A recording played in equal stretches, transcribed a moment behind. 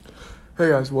Hey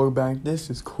guys, welcome back. This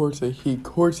is Courtside Heat,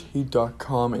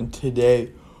 courtsheat.com, and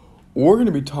today we're going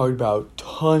to be talking about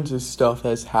tons of stuff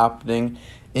that's happening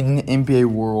in the NBA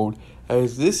world,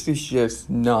 as this is just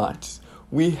nuts.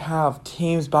 We have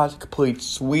teams about to complete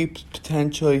sweeps,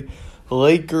 potentially,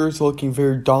 Lakers looking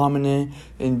very dominant,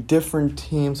 and different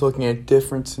teams looking at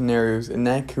different scenarios, and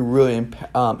that could really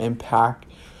impact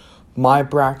my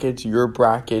brackets, your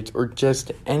brackets, or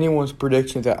just anyone's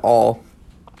predictions at all.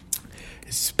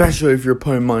 Especially if you're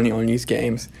putting money on these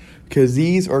games, because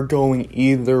these are going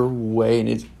either way and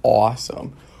it's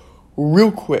awesome.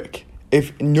 Real quick,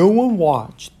 if no one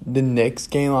watched the Knicks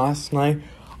game last night,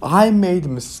 I made the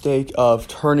mistake of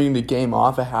turning the game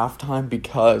off at halftime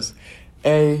because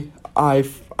A, I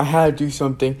had to do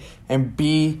something, and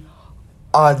B,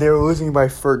 they were losing by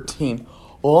 13.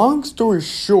 Long story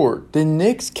short, the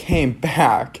Knicks came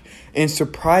back and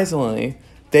surprisingly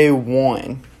they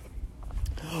won.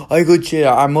 Like legit,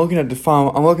 I'm looking at the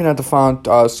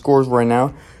final scores right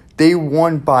now. They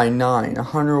won by 9,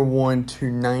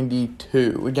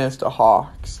 101-92 against the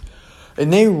Hawks,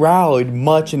 and they rallied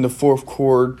much in the fourth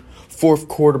quarter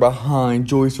behind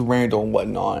Julius Randle and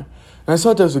whatnot. And I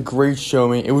thought that was a great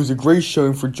showing. It was a great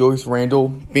showing for Julius Randle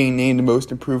being named the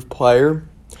most improved player.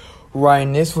 Right,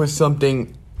 and this was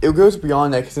something. It goes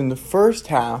beyond that because in the first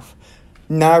half,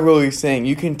 not really saying.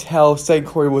 You can tell second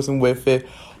quarter wasn't with it.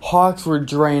 Hawks were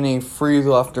draining threes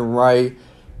left and right.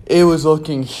 It was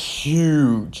looking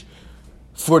huge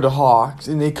for the Hawks,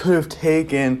 and they could have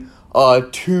taken a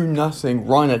 2-0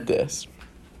 run at this.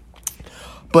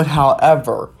 But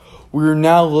however, we're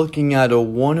now looking at a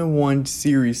 1-1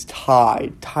 series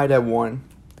tied at 1.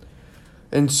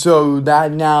 And so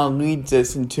that now leads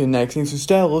us into the next thing. So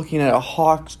instead of looking at a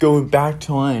Hawks going back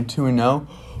to Atlanta 2-0,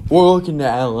 we're looking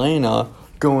at Atlanta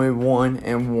going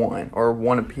 1-1 or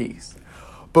 1 apiece.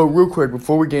 But real quick,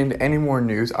 before we get into any more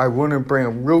news, I want to bring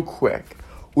up real quick.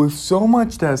 With so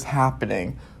much that's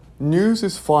happening, news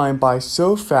is flying by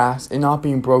so fast and not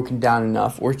being broken down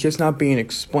enough, or it's just not being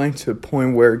explained to the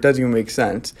point where it doesn't even make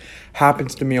sense.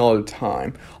 Happens to me all the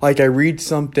time. Like I read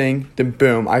something, then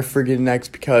boom, I forget the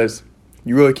next because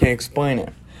you really can't explain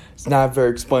it. It's not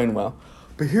very explained well.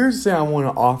 But here's the thing I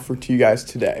want to offer to you guys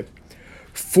today.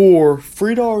 For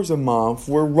 $3 a month,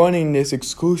 we're running this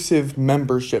exclusive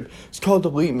membership. It's called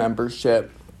Elite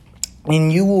Membership.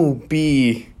 And it will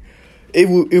be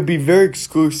very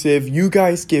exclusive. You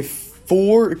guys get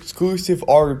 4 exclusive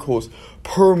articles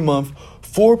per month,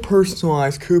 4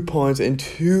 personalized coupons, and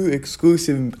 2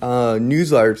 exclusive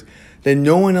newsletters that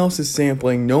no one else is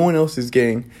sampling, no one else is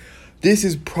getting. This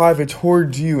is private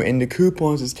towards you, and the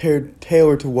coupons is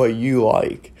tailored to what you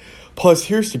like. Plus,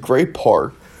 here's the great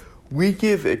part. We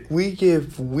give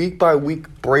week by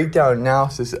week breakdown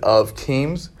analysis of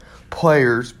teams,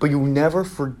 players, but you'll never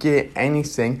forget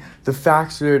anything. The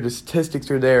facts are there, the statistics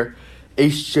are there.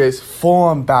 It's just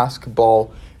full-on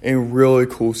basketball and really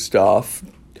cool stuff.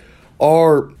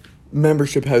 Our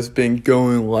membership has been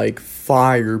going like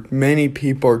fire. Many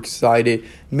people are excited.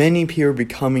 Many people are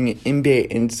becoming NBA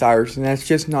insiders, and that's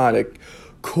just not a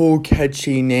cool,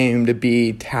 catchy name to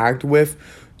be tagged with.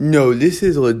 No, this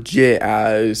is legit,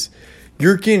 as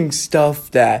you're getting stuff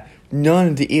that none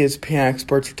of the ESPN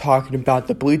experts are talking about,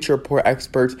 the Bleacher Report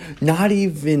experts, not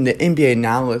even the NBA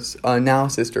analysts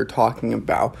are talking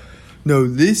about. No,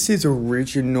 this is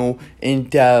original,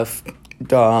 in-depth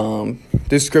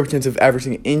descriptions of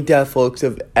everything, in-depth looks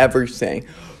of everything,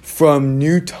 from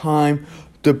new time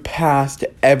to past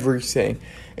everything.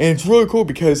 And it's really cool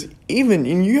because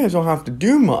and you guys don't have to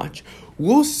do much.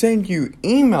 We'll send you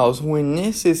emails when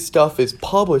this stuff is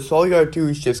published. All you gotta do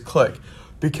is just click.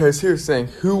 Because here's the thing,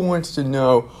 who wants to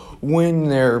know when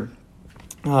their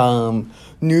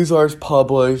newsletter's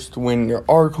published, when their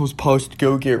article's posted,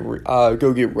 go get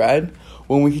read,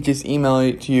 when we can just email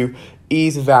it to you,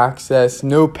 ease of access,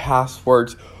 no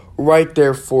passwords, right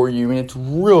there for you, and it's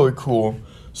really cool.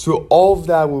 So all of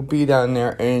that will be down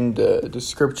there in the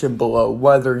description below,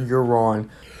 whether you're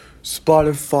on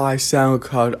Spotify,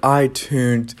 SoundCloud,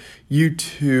 iTunes,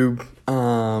 YouTube,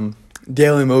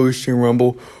 Daily Motion,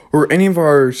 Rumble, or any of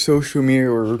our social media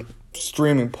or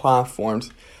streaming platforms.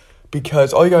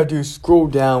 Because all you gotta do is scroll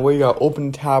down, whether you gotta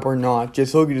open the tab or not,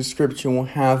 just look at the description. We'll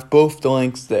have both the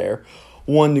links there.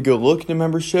 One to go look at the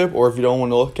membership, or if you don't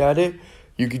want to look at it,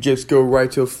 you could just go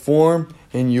right to a form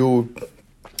and you'll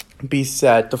be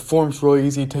set. The form's really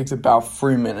easy. It takes about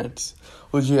 3 minutes.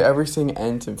 Legit, everything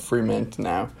ends in 3 minutes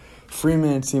now. 3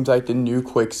 minutes seems like the new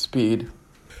quick speed.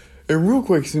 And real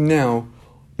quick, so now,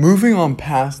 moving on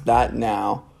past that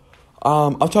now,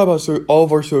 I'll talk about all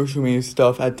of our social media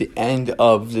stuff at the end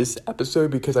of this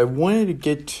episode because I wanted to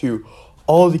get to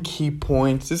all the key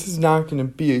points. This is not going to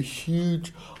be a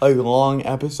huge, long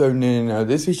episode. No.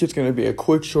 This is just going to be a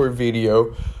quick, short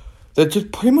video that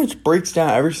just pretty much breaks down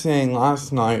everything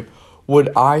last night,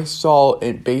 what I saw,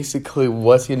 and basically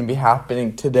what's going to be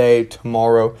happening today,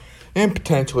 tomorrow, and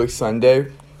potentially Sunday.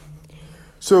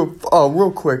 So,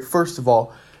 real quick, first of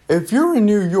all, if you're in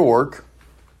New York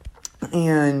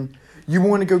and you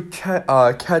want to go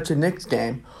catch a Knicks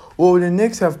game, well, the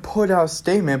Knicks have put out a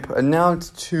statement,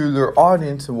 announced to their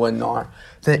audience and whatnot,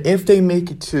 that if they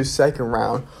make it to the second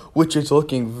round, which is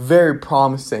looking very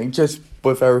promising, just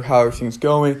with how everything's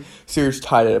going, series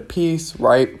tied at a piece,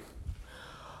 right?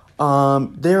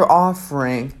 They're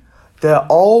offering that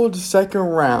all the second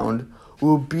round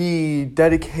will be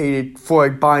dedicated for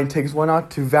buying tickets,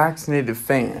 whatnot, to vaccinated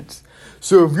fans.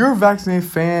 So if you're a vaccinated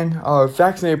fan,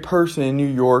 vaccinated person in New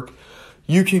York,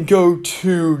 you can go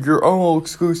to your own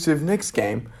exclusive Knicks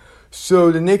game.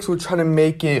 So the Knicks will try to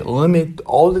limit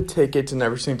all the tickets and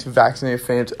everything to vaccinated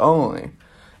fans only.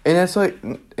 And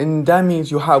that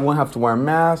means you won't have to wear a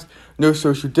mask, no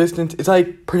social distance. It's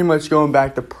pretty much going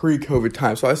back to pre-COVID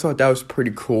time. So I thought that was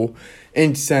pretty cool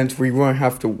in the sense where you won't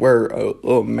have to wear a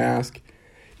little mask,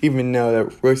 even though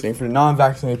they're really saying for the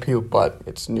non-vaccinated people, but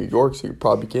it's New York, so you're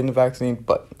probably getting the vaccine,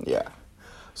 but yeah.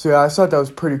 So yeah, I thought that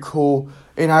was pretty cool,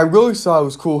 and I really thought it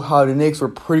was cool how the Knicks were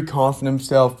pretty confident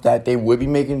themselves that they would be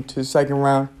making it to the second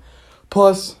round.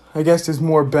 Plus, I guess there's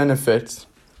more benefits.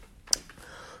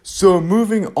 So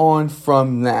moving on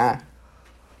from that,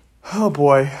 oh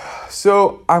boy.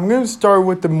 So I'm going to start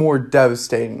with the more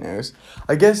devastating news.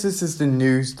 I guess this is the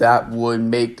news that would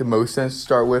make the most sense to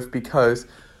start with, because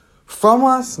from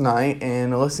last night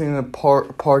and listening to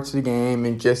parts of the game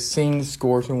and just seeing the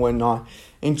scores and whatnot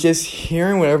and just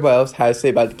hearing what everybody else had to say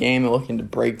about the game and looking at the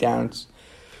breakdowns,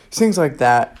 things like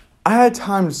that, I had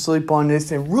time to sleep on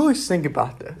this and really think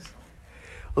about this.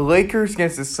 Lakers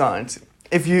against the Suns.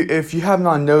 If you have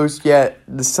not noticed yet,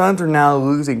 the Suns are now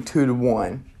losing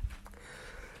 2-1.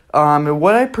 And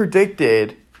what I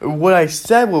predicted, what I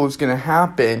said what was going to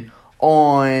happen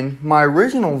on my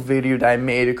original video that I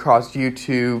made across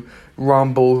YouTube,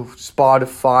 Rumble,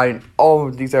 Spotify, and all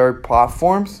of these other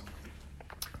platforms,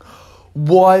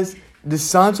 was the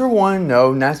Suns are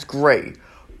 1-0, and that's great.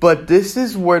 But this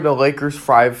is where the Lakers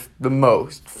thrive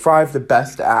the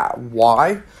best at.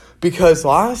 Why? Because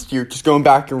last year, just going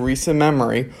back in recent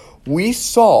memory, we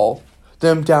saw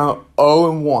them down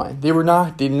 0-1.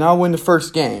 They did not win the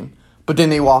first game, but then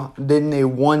they won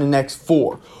the next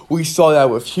 4. We saw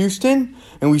that with Houston,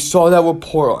 and we saw that with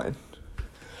Portland.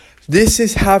 This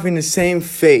is having the same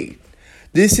fate.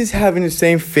 This is having the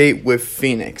same fate with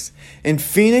Phoenix. And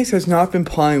Phoenix has not been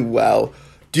playing well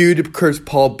due to Chris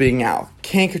Paul being out.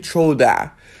 Can't control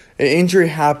that. An injury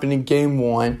happened in Game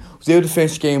 1. Was able to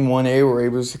finish Game 1. They were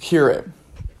able to secure it.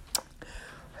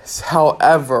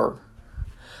 However,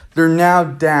 they're now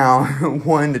down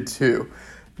 1-2.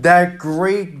 That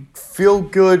great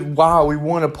feel-good, wow, we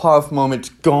won a playoff moment's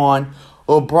gone.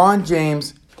 LeBron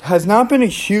James has not been a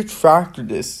huge factor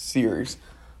this series.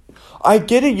 I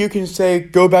get it, you can say,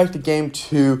 go back to Game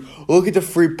 2, look at the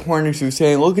free pointers he was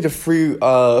saying, look at the free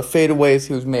fadeaways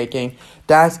he was making.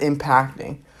 That's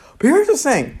impacting. But here's the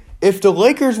thing. If the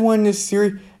Lakers win this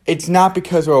series, it's not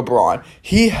because of LeBron.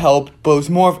 He helped, but it was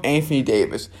more of Anthony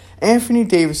Davis. Anthony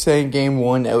Davis said in Game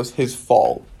 1 that it was his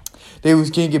fault. That he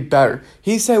was going to get better.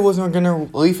 He said he wasn't going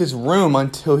to leave his room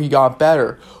until he got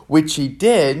better, which he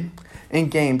did in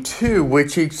Game 2,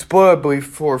 which he exploded, I believe,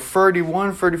 for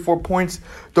 34 points.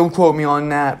 Don't quote me on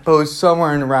that, but it was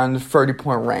somewhere in around the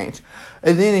 30-point range.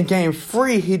 And then in Game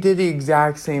 3, he did the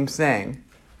exact same thing.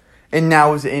 And now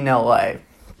it was in LA.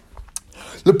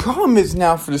 The problem is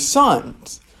now for the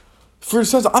Suns.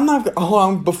 Hold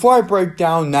on, before I break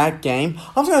down that game,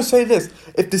 I'm going to say this.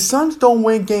 If the Suns don't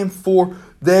win Game 4,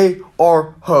 they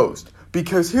are hosed.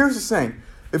 Because here's the thing.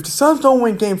 If the Suns don't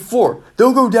win Game 4,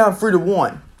 they'll go down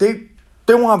 3-1.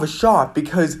 They won't have a shot.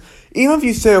 Because even if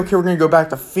you say, okay, we're going to go back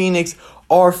to Phoenix,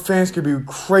 our fans could be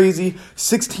crazy.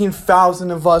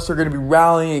 16,000 of us are going to be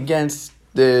rallying against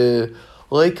the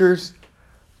Lakers.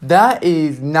 That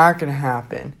is not going to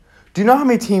happen. Do you know how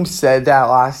many teams said that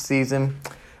last season?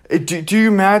 Do you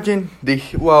imagine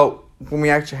when we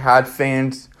actually had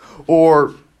fans?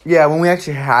 When we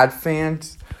actually had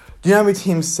fans. Do you know how many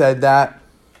teams said that?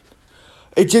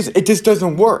 It just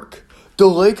doesn't work. The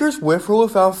Lakers, with or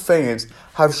without fans,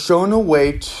 have shown a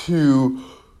way to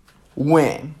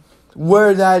win.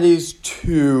 Where that is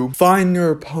to find their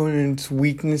opponent's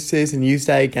weaknesses and use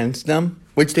that against them,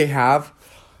 which they have.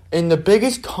 And the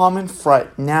biggest common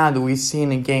threat now that we've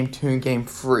seen in Game 2 and Game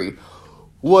 3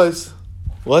 was,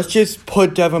 let's just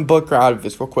put Devin Booker out of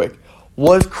this real quick.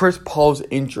 was Chris Paul's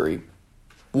injury.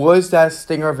 Was that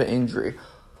stinger of an injury?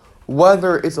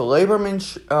 Whether it's a labrum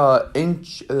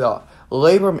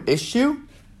issue,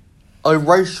 a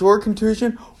right shoulder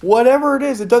contusion, whatever it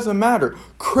is, it doesn't matter.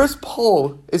 Chris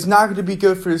Paul is not going to be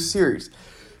good for the series.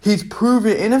 He's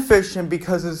proven inefficient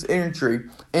because of his injury,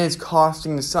 and it's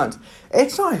costing the Suns.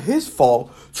 It's not his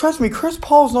fault. Trust me, Chris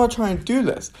Paul's not trying to do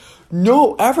this.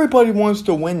 No, everybody wants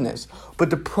to win this.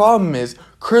 But the problem is,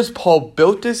 Chris Paul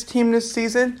built this team this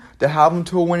season to have him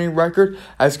to a winning record.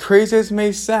 As crazy as it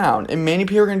may sound, and many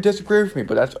people are going to disagree with me,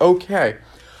 but that's okay.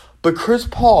 But Chris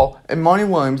Paul and Monty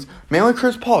Williams, mainly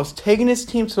Chris Paul, has taken his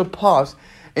team to the playoffs,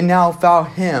 and now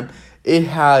without him, it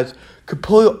has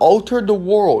completely altered the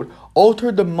world,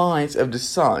 altered the minds of the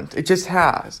Suns. It just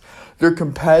has. Their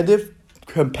competitiveness,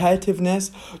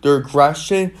 their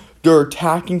aggression, their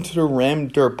attacking to the rim,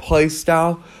 their play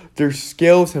style, their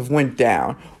skills have went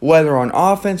down, whether on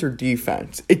offense or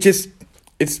defense. It's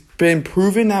been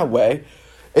proven that way.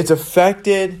 It's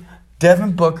affected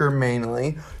Devin Booker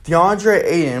mainly. DeAndre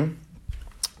Ayton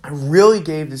really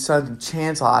gave the Suns a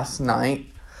chance last night.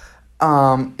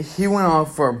 He went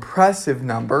off for impressive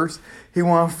numbers. He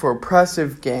went off for an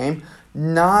impressive game.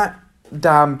 Not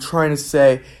that I'm trying to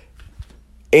say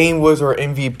Ayton was our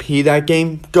MVP that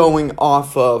game, going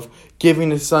off of giving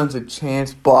the Suns a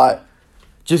chance, but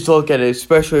just look at it,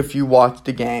 especially if you watch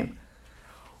the game.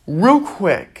 Real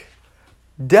quick,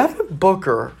 Devin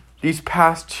Booker, these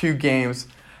past 2 games,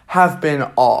 have been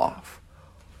off.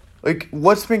 Like,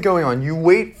 what's been going on? You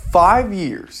wait 5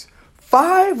 years.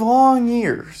 5 long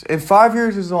years. And 5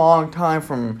 years is a long time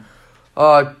from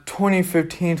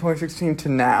 2015, 2016 to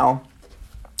now,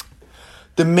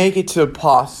 to make it to the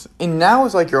playoffs. And now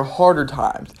is like your harder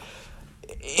times.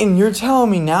 And you're telling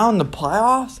me now in the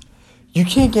playoffs, you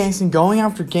can't get anything going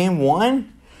after game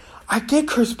 1? I get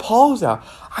Chris Paul's out.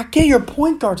 I get your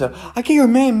point guards out. I get your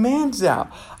main man's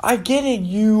out. I get it.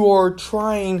 You are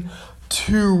trying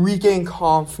to regain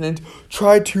confidence,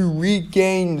 try to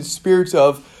regain the spirits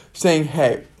of saying,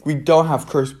 hey, we don't have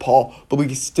Chris Paul, but we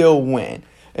can still win.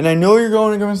 And I know you're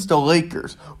going against the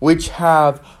Lakers, which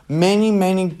have many,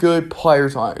 many good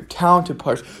players on it, talented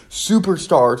players,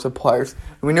 superstars of players.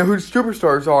 And we know who the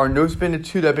superstars are, and those have been the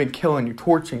 2 that have been killing you,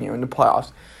 torching you in the playoffs.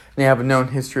 And they have a known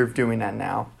history of doing that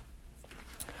now.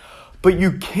 But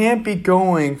you can't be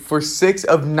going for 6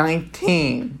 of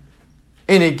 19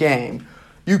 in a game.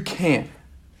 You can't.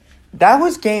 That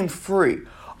was game 3,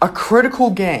 a critical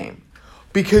game,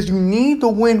 because you need to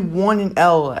win 1 in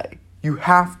LA. You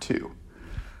have to.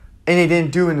 And they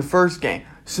didn't do it in the first game.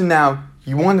 So now,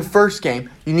 you won the first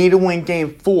game. You need to win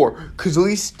game 4. Because at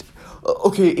least,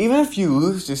 okay, even if you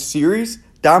lose the series,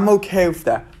 I'm okay with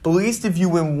that. But at least if you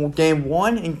win game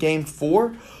 1 and game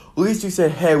 4, at least you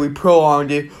said, hey, we prolonged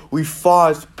it. We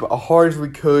fought as hard as we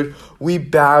could. We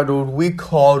battled. We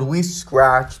clawed. We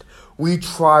scratched. We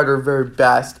tried our very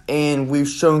best. And we've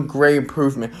shown great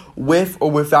improvement with or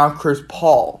without Chris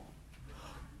Paul.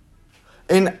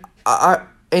 And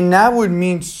that would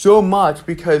mean so much,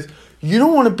 because you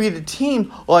don't want to be the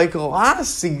team like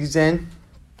last season.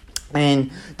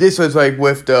 And this was like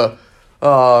with the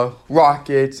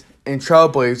Rockets and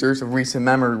Trailblazers of recent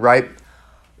memory, right?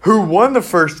 Who won the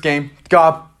first game,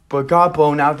 got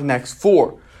blown out the next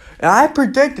 4. And I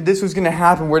predicted this was going to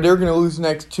happen, where they're going to lose the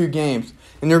next 2 games.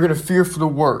 And they're going to fear for the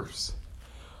worst.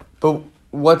 But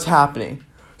what's happening?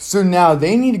 So now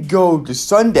they need to go to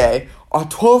Sunday at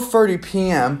 12:30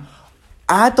 p.m.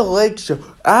 at the Lake Show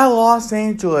at Los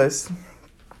Angeles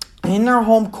in their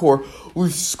home court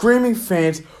with screaming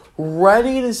fans,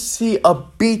 ready to see a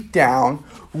beatdown,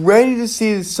 ready to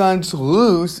see the Suns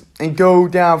lose and go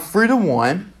down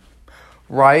 3-1,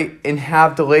 right? And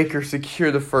have the Lakers secure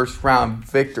the first round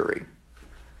victory.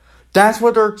 That's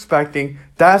what they're expecting.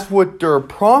 That's what they're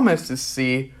promised to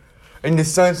see. And the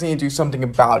Suns need to do something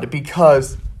about it,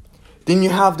 because then you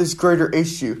have this greater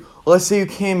issue. Let's say you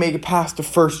can't make it past the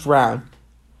first round.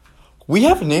 We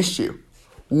have an issue.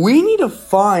 We need to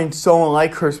find someone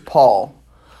like Chris Paul.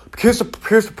 Here's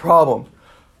the problem.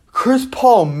 Chris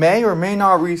Paul may or may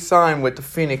not re-sign with the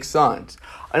Phoenix Suns.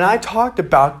 And I talked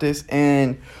about this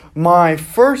in my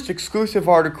first exclusive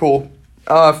article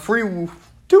 2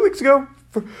 weeks ago.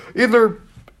 2 or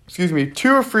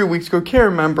 3 weeks ago, can't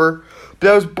remember. But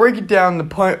I was breaking down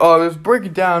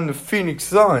the Phoenix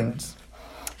Suns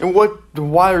and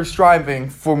why they're striving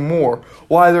for more,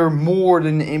 why they're more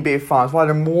than the NBA Finals, why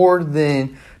they're more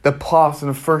than the playoffs in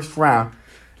the first round.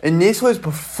 And this was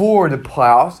before the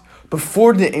playoffs,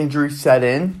 before the injury set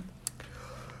in.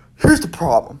 Here's the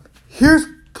problem. Here's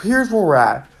where we're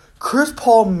at. Chris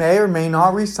Paul may or may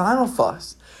not re-sign with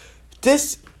us.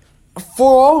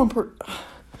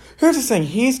 Here's the thing.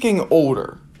 He's getting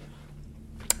older.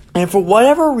 And for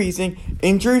whatever reason,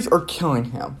 injuries are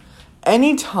killing him.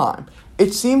 Anytime.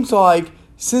 It seems like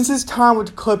since his time with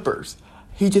the Clippers,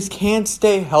 he just can't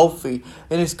stay healthy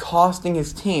and it's costing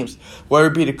his teams. Whether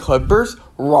it be the Clippers,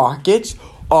 Rockets,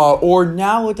 or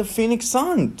now with the Phoenix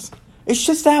Suns. It's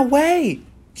just that way.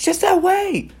 It's just that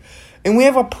way. And we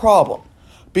have a problem.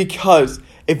 Because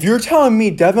if you're telling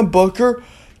me Devin Booker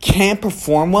can't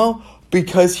perform well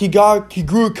because he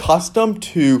grew accustomed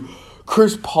to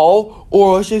Chris Paul,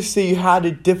 or let's just say you had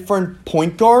a different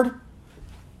point guard, then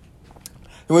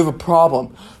we have a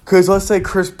problem. Because let's say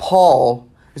Chris Paul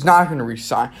is not going to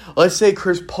resign. Let's say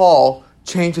Chris Paul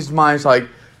changed his mind. He's like,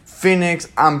 Phoenix,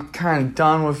 I'm kind of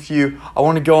done with you. I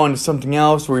want to go on to something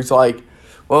else. Where he's like,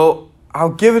 well, I'll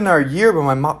give it another year,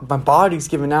 but my body's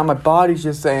giving out. My body's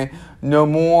just saying, no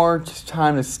more, just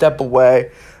time to step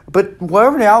away. But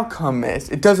whatever the outcome is,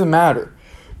 it doesn't matter.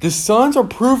 The Suns are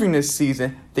proving this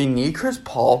season they need Chris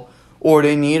Paul or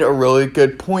they need a really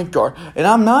good point guard. And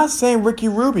I'm not saying Ricky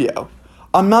Rubio.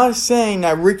 I'm not saying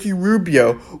that Ricky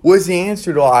Rubio was the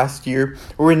answer to last year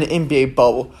or in the NBA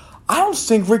bubble. I don't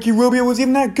think Ricky Rubio was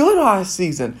even that good last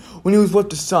season when he was with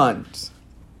the Suns.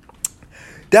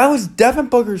 That was Devin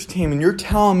Booker's team, and you're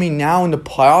telling me now in the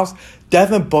playoffs,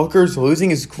 Devin Booker's losing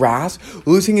his grasp,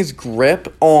 losing his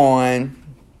grip on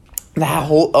the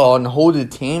whole of the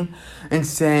team, and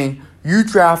saying, you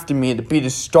drafted me to be the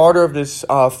starter of this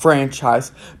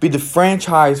franchise, be the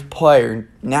franchise player.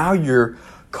 Now you're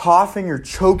coughing or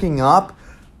choking up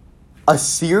a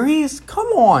series? Come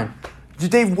on.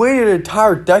 They've waited an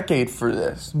entire decade for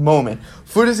this moment,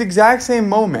 for this exact same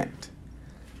moment.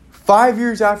 5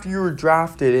 years after you were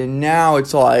drafted, and now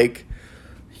it's like,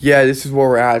 yeah, this is where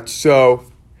we're at. So,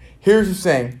 here's the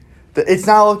thing: it's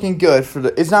not looking good for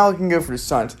the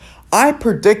Suns. I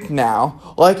predict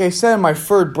now, like I said in my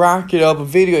third bracket of a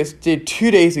video I did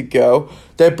 2 days ago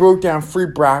that broke down 3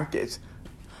 brackets.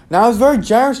 Now I was very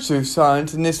generous to the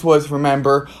Suns, and this was,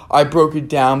 remember, I broke it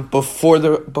down before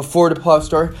the playoffs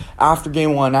started, after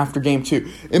game 1, after game 2.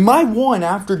 And my one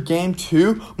after game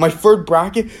 2, my third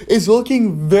bracket, is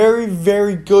looking very,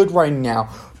 very good right now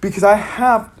because I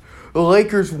have the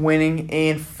Lakers winning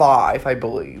in 5, I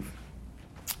believe.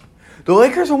 The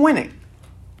Lakers are winning.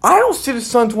 I don't see the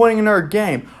Suns winning another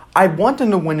game. I want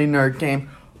them to win another game,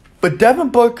 but Devin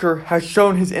Booker has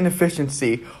shown his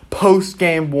inefficiency post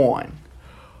game 1.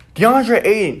 DeAndre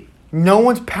Ayton, no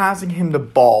one's passing him the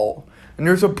ball, and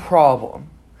there's a problem.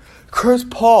 Chris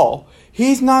Paul,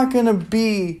 he's not going to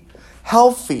be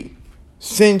healthy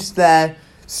since that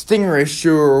stinger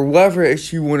issue or whatever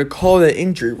issue you want to call that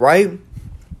injury, right?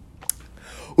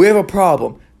 We have a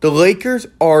problem. The Lakers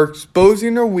are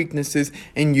exposing their weaknesses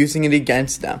and using it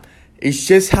against them. It's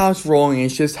just how it's rolling.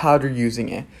 It's just how they're using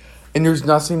it. And there's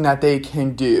nothing that they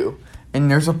can do. And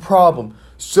there's a problem.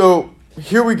 So,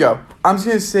 here we go. I'm just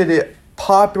going to say the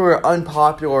popular or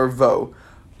unpopular vote.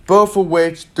 Both of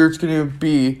which there's going to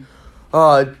be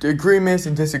agreements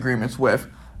and disagreements with.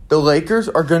 The Lakers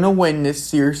are going to win this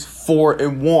series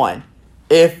 4-1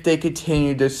 if they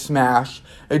continue to smash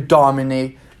and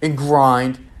dominate and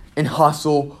grind and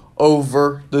hustle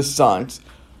over the Suns.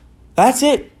 That's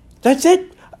it. That's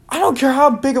it. I don't care how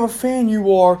big of a fan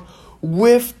you are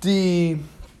with the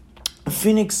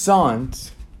Phoenix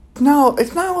Suns. No,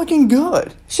 it's not looking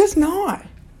good. It's just not.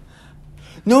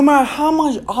 No matter how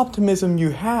much optimism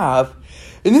you have,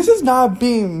 and this is not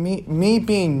being me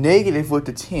being negative with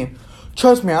the team.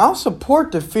 Trust me, I'll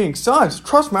support the Phoenix Suns.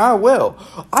 Trust me, I will.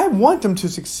 I want them to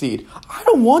succeed. I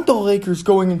don't want the Lakers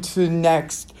going into the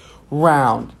next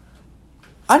round.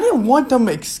 I didn't want them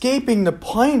escaping the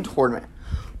play-in tournament.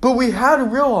 But we had to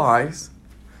realize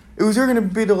it was either going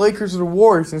to be the Lakers or the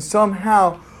Warriors. And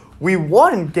somehow we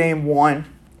won game 1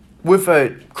 with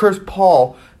a Chris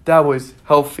Paul that was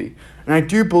healthy. And I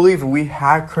do believe if we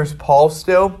had Chris Paul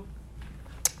still,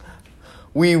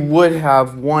 we would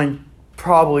have won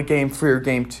probably game 3 or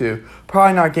game 2.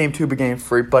 Probably not game 2, but game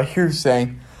 3. But here's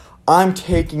saying, I'm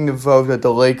taking the vote that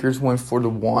the Lakers win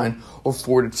 4-1 or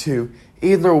 4-2.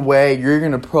 Either way, you're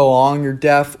going to prolong your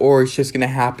death or it's just going to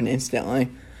happen instantly.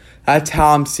 That's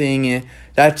how I'm seeing it.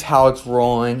 That's how it's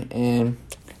rolling. And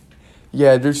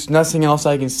yeah, there's nothing else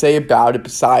I can say about it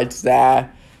besides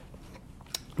that.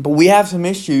 But we have some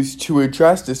issues to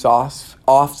address this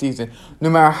off season, no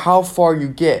matter how far you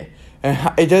get.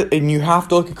 And you have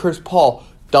to look at Chris Paul.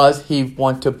 Does he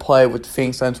want to play with the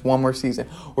Phoenix Suns one more season?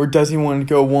 Or does he want to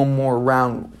go one more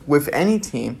round with any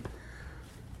team?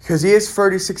 Because he is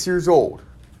 36 years old.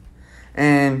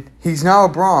 And he's now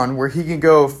LeBron, where he can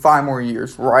go 5 more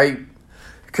years, right?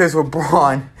 Because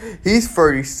LeBron, he's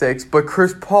 36, but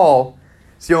Chris Paul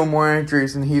still more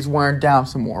injuries, and he's wearing down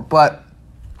some more. But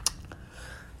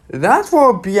that's where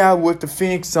I'll be at with the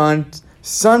Phoenix Suns.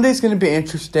 Sunday's going to be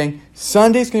interesting.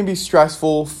 Sunday's going to be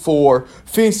stressful for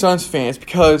Phoenix Suns fans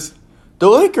because the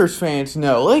Lakers fans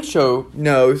know, Lake Show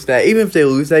knows that even if they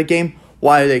lose that game,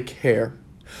 why do they care?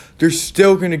 They're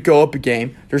still going to go up a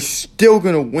game. They're still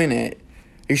going to win it.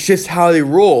 It's just how they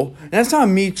roll. And that's not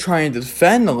me trying to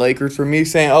defend the Lakers or me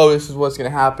saying, oh, this is what's going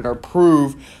to happen or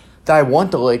prove that I want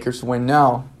the Lakers to win.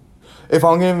 No. If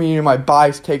I'm giving you my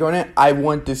biased take on it, I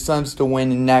want the Suns to win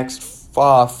the next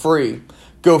three.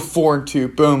 Go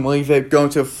 4-2. Boom. Leave it. Go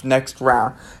into the next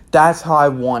round. That's how I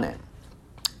want it.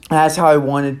 That's how I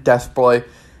want it desperately.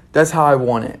 That's how I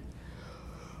want it.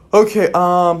 Okay,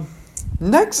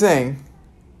 next thing.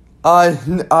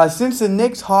 Since the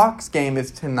Knicks-Hawks game is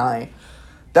tonight,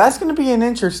 that's going to be an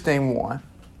interesting one.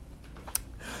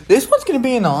 This one's going to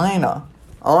be in Atlanta.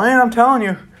 Atlanta, I'm telling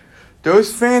you,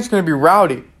 those fans are going to be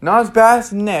rowdy. Not as bad as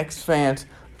the Knicks fans,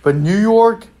 but New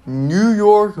York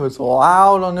was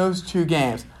loud on those two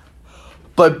games.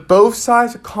 But both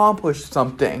sides accomplished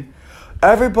something.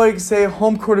 Everybody can say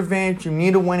home court advantage, you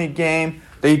need to win a game.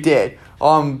 They did.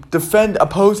 Defend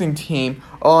opposing team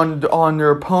on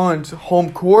their opponent's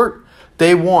home court,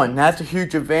 they won. That's a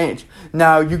huge advantage.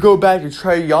 Now, you go back to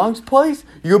Trae Young's place,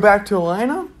 you go back to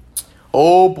Atlanta,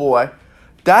 oh boy,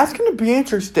 that's going to be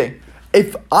interesting.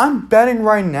 If I'm betting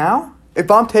right now, if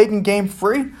I'm taking game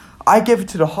 3, I give it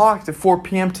to the Hawks at 4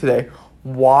 p.m. today.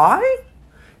 Why?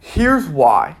 Here's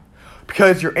why.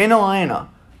 Because you're in Atlanta.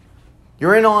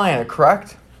 You're in Atlanta,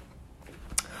 correct?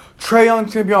 Trae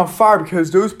Young's going to be on fire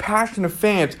because those passionate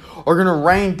fans are going to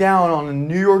rain down on the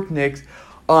New York Knicks.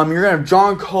 You're going to have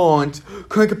John Collins,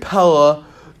 Clint Capella,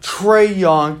 Trae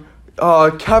Young,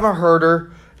 Kevin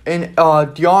Huerter, and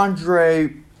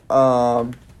DeAndre,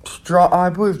 I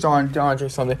believe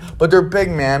DeAndre something. But their big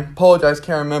man, apologize,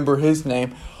 can't remember his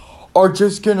name, are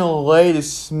just going to lay the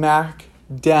smack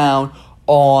down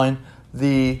on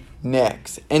the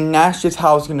Knicks. And that's just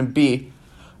how it's going to be.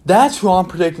 That's who I'm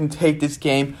predicting to take this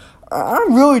game. I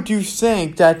really do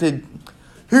think that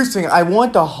here's the thing. I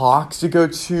want the Hawks to go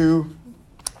to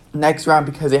next round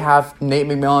because they have Nate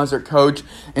McMillan as their coach.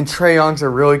 And Trae Young's a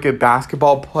really good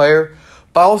basketball player.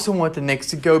 But I also want the Knicks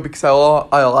to go because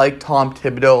I like Tom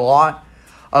Thibodeau a lot.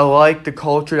 I like the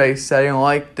culture that he's setting. I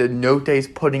like the note that he's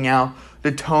putting out.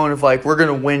 The tone of we're going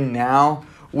to win now.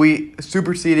 We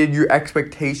superseded your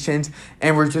expectations,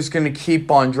 and we're just going to keep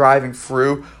on driving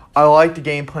through. I like the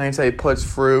game plans that he puts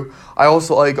through. I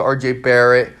also like RJ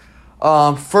Barrett.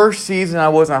 First season, I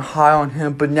wasn't high on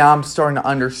him, but now I'm starting to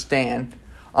understand.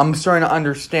 I'm starting to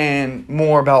understand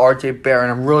more about RJ Barrett,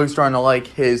 and I'm really starting to like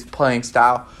his playing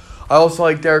style. I also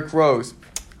like Derrick Rose.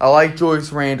 I like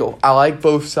Julius Randle. I like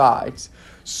both sides.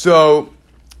 So,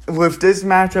 with this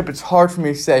matchup, it's hard for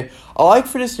me to say. I like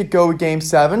for this to go Game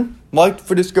 7. I like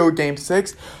for this to go Game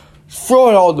 6. Throw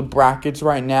out all the brackets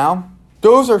right now.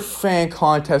 Those are fan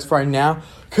contests right now.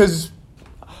 Because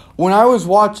when I was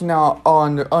watching out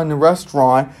on the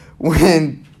restaurant,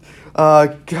 when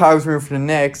I was rooting for the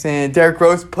Knicks, and Derrick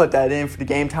Rose put that in for the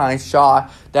game-tying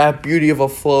shot, that beauty of a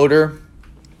floater,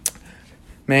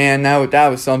 man, that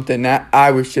was something that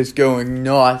I was just going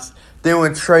nuts. Then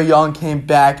when Trae Young came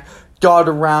back, got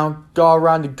around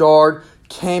the guard,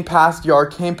 came past the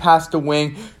yard, came past the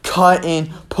wing, cut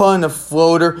in, put in the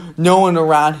floater, no one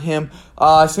around him.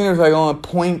 I think there was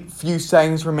only few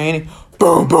seconds remaining.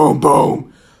 Boom, boom,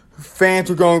 boom. Fans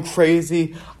were going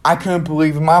crazy. I couldn't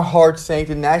believe it. My heart sank,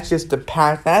 and that's just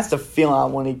that's the feeling I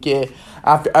want to get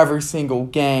after every single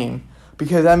game.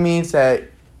 Because that means that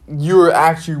you're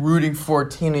actually rooting for a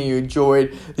team that you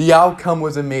enjoyed. The outcome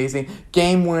was amazing.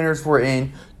 Game winners were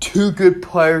in. Two good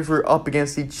players were up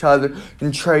against each other,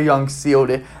 and Trae Young sealed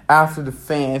it after the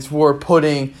fans were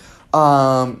putting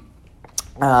some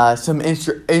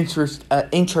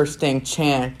interesting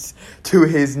chants to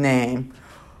his name.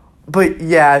 But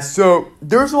yeah, so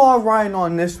there's a lot of riding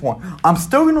on this one. I'm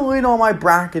still going to lead on my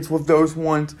brackets with those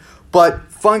ones,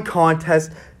 but fun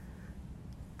contest.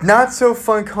 Not so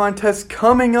fun contest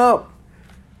coming up.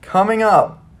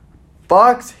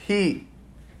 Bucks Heat.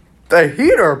 The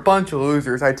Heat are a bunch of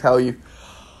losers, I tell you.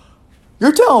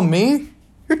 You're telling me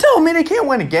they can't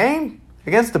win a game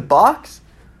against the Bucks?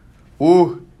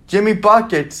 Ooh, Jimmy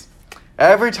Buckets.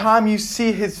 Every time you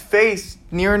see his face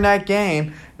nearing that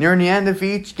game, nearing the end of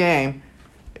each game,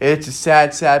 it's a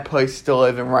sad, sad place to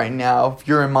live in right now. If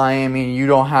you're in Miami and you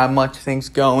don't have much things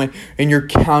going and you're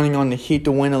counting on the Heat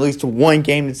to win at least one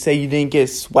game to say you didn't get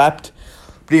swept,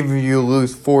 but even if you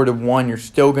lose 4-1, you're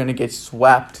still going to get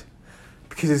swept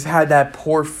because it's had that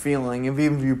poor feeling. If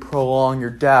even if you prolong your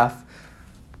death,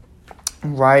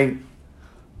 right?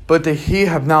 But the Heat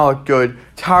have not looked good.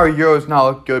 Tyler Hero's not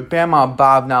looked good. Bam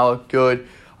Adebayo have not looked good.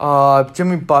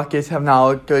 Jimmy Buckets have not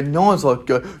looked good. No one's looked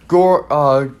good.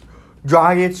 Goran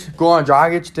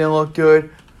Dragic didn't look good.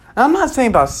 And I'm not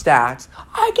saying about stats.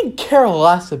 I can care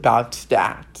less about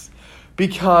stats.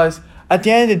 Because at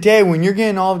the end of the day, when you're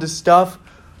getting all of this stuff,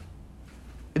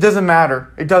 it doesn't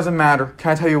matter. It doesn't matter.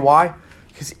 Can I tell you why?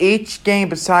 Because each game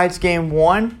besides Game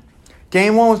 1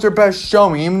 was their best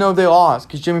showing, even though they lost.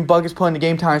 Because Jimmy Buckets playing the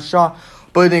game-time shot,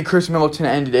 but then Chris Middleton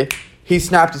ended it. He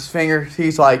snapped his fingers.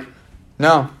 He's like,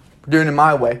 no, we're doing it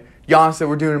my way. Giannis said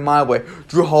we're doing it my way.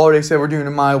 Drew Holiday said we're doing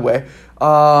it my way.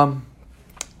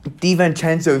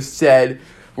 DiVincenzo said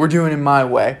we're doing it my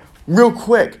way. Real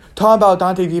quick, talk about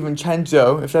Dante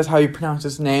DiVincenzo, if that's how you pronounce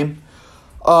his name.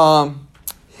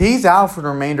 He's out for the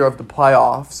remainder of the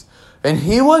playoffs. And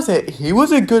he was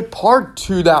a good part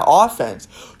to that offense,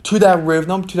 to that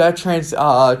rhythm, to that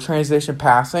transition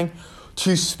passing,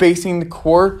 to spacing the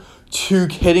court, to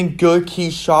hitting good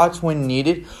key shots when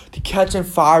needed, to catching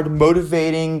fire, to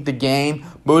motivating the game,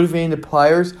 motivating the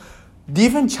players.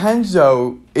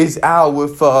 DiVincenzo is out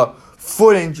with a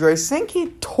foot injury. I think he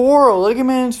tore a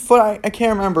ligament in his foot. I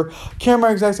can't remember. Can't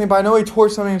remember exactly, but I know he tore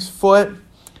something in his foot.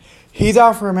 He's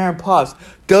out for a man plus.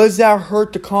 Does that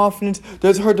hurt the confidence?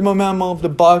 Does it hurt the momentum of the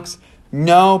Bucks?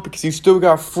 No, because you still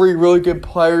got 3 really good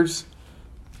players.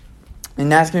 And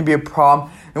that's going to be a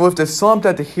problem. And with the slump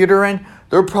that the Heat are in,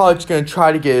 they're probably just going to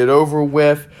try to get it over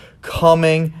with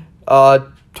coming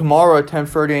tomorrow at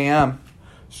 10:30 a.m.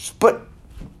 But,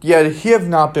 yeah, the Heat have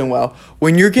not been well.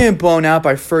 When you're getting blown out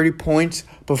by 30 points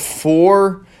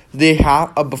before the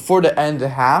end of the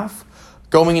half,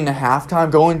 going into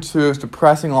halftime, going to those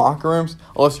depressing locker rooms,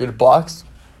 unless you're the Bucks,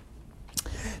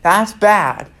 that's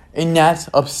bad, and that's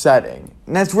upsetting.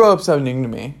 And that's real upsetting to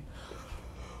me.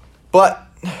 But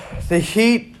the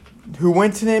Heat, who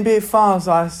went to the NBA Finals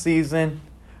last season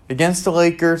against the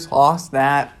Lakers, lost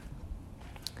that,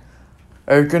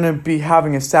 are going to be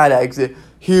having a sad exit.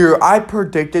 Here, I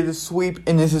predicted a sweep,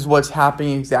 and this is what's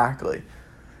happening exactly.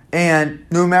 And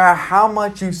no matter how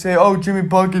much you say, oh, Jimmy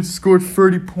Buckets scored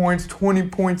 30 points, 20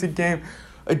 points a game,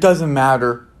 it doesn't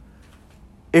matter.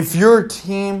 If you're a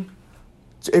team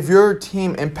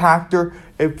impactor,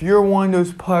 if you're one of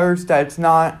those players that's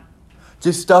not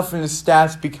just stuffing the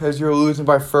stats because you're losing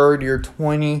by 30 or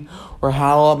 20 or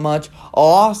how much, a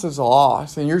loss is a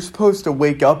loss. And you're supposed to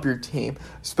wake up your team,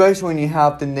 especially when you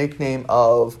have the nickname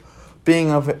of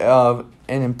being of an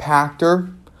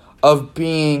impactor, of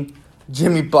being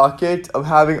Jimmy Bucket, of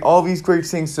having all these great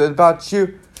things said about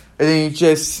you, and then you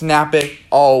just snap it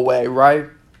all away, right?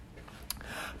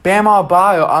 Bam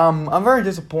Adebayo, I'm very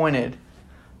disappointed.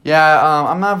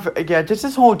 Just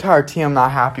this whole entire team I'm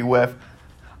not happy with.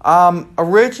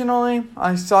 Originally,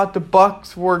 I thought the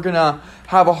Bucks were gonna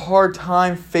have a hard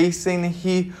time facing the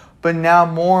Heat, but now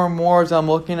more and more as I'm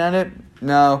looking at it,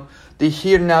 no, the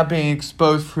Heat are not being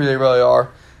exposed for who they really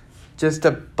are. Just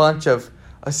a bunch of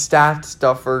stat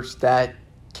stuffers that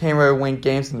can't really win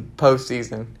games in the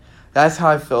postseason. That's how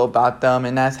I feel about them,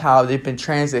 and that's how they've been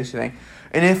transitioning.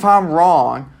 And if I'm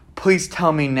wrong, please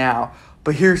tell me now.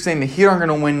 But here's saying the Heat aren't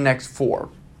going to win the next 4.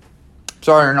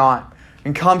 Sorry or not.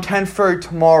 And come 10:30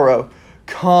 tomorrow,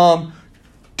 come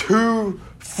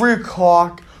 3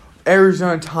 o'clock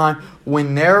Arizona time,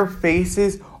 when their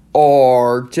faces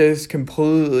are just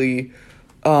completely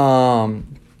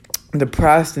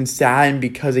depressed and saddened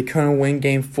because they couldn't win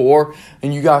Game 4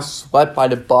 and you got swept by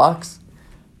the Bucks,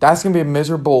 that's going to be a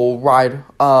miserable ride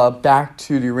back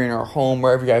to the arena or home,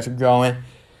 wherever you guys are going.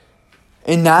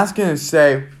 And that's going to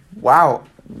say, wow,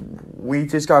 we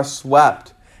just got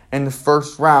swept in the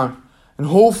first round. And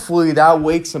hopefully that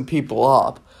wakes some people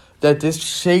up, that this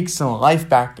shakes some life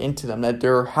back into them, that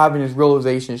they're having this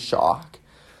realization shock,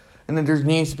 and that there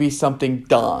needs to be something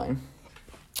done.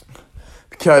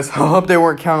 Because I hope they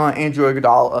weren't counting on Andrew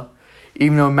Iguodala,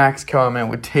 even though Max Kellerman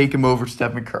would take him over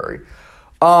Stephen Curry.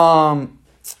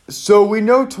 So we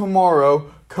know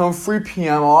tomorrow, come 3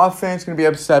 p.m., a lot of fans are going to be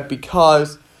upset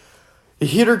because the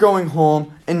Heat are going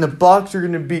home and the Bucks are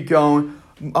going to be going.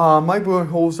 Mike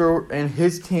Budenholzer and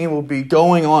his team will be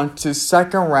going on to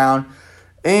second round,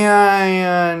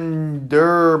 and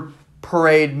their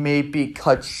parade may be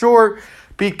cut short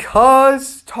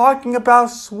because talking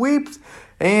about sweeps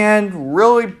and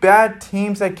really bad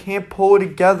teams that can't pull it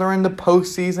together in the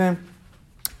postseason,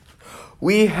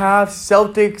 we have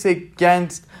Celtics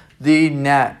against the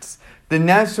Nets. The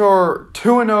Nets are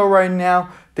 2-0 right now.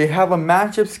 They have a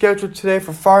matchup scheduled today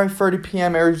for 5:30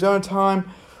 p.m. Arizona time.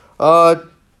 So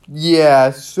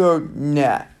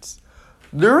Nets.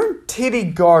 They're in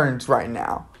TD Gardens right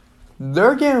now.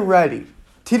 They're getting ready.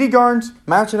 TD Gardens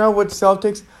matching up with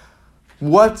Celtics.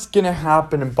 what's going to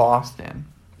happen in Boston.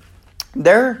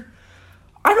 I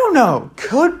don't know.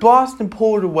 Could Boston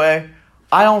pull it away?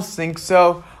 I don't think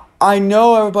so. I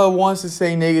know everybody wants to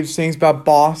say negative things about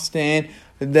Boston,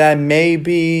 that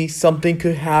maybe something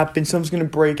could happen, something's going to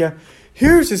break out.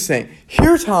 Here's the thing.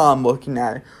 Here's how I'm looking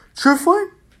at it. Truthfully,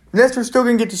 Nets are still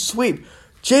going to get the sweep.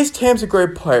 Jason Tatum's a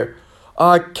great player.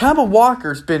 Kemba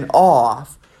Walker's been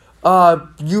off.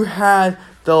 You had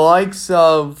the likes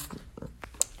of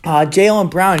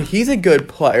Jaylen Brown. He's a good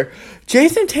player.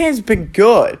 Jason Tatum's been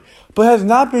good, but has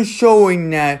not been showing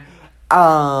that,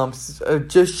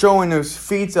 just showing those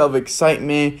feats of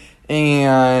excitement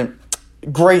and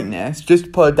greatness, just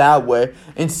to put it that way,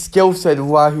 and skill set of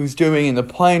what he was doing in the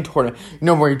playing tournament.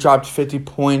 Where he dropped 50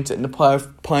 points in the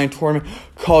playing tournament,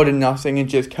 called it nothing, and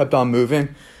just kept on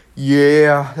moving.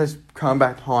 Yeah, let's come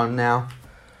back home now.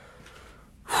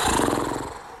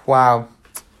 Wow.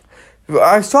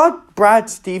 I thought Brad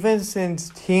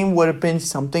Stevenson's team would have been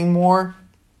something more.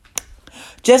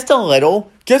 Just a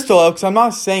little, because I'm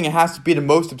not saying it has to be the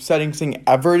most upsetting thing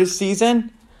ever this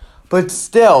season. But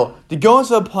still, to go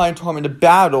into the playing tournament, to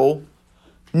battle,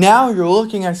 now you're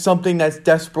looking at something that's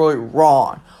desperately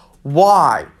wrong.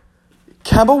 Why?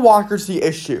 Kemba Walker's the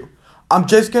issue. I'm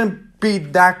just going to be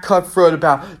that cutthroat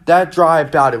about, that dry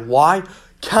about it. Why?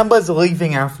 Kemba's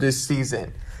leaving after this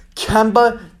season.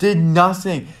 Kemba did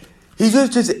nothing. He was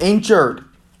just injured.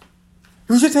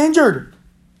 He was just injured.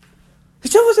 He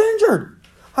just was injured.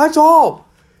 That's all.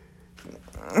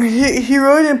 He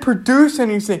really didn't produce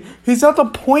anything. He's not the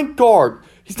point guard.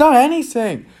 He's not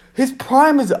anything. His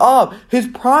prime is up. His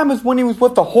prime is when he was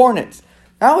with the Hornets.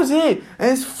 That was it. And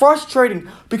it's frustrating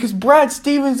because Brad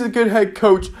Stevens is a good head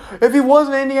coach. If he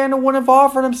wasn't, Indiana would have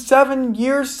offered him 7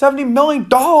 years, $70 million.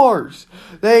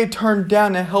 They turned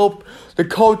down to help the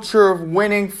culture of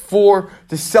winning for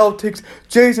the Celtics.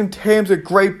 Jason Tatum's a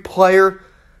great player.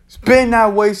 He's been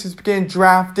that way since getting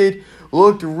drafted.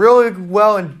 Looked really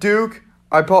well in Duke.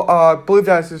 I believe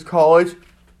that's his college.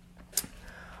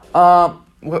 Or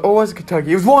was it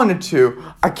Kentucky? It was 1 and 2.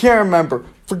 I can't remember.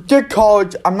 Forget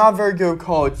college. I'm not very good with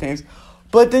college names.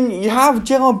 But then you have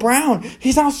Jaylen Brown.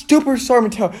 He's not superstar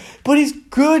material, but he's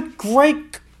good,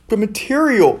 great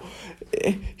material.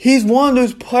 He's one of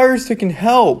those players that can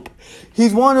help.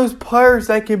 He's one of those players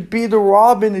that can be the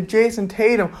Robin to Jason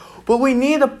Tatum. But we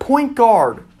need a point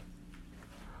guard.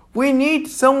 We need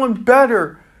someone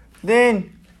better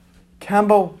than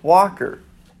Kemba Walker.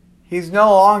 He's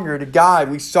no longer the guy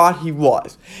we thought he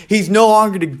was. He's no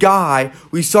longer the guy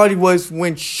we thought he was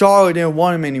when Charlotte didn't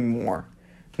want him anymore.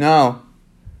 No.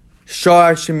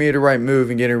 Charlotte actually made the right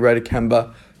move in getting rid of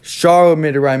Kemba. Charlotte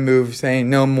made the right move saying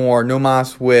no more, no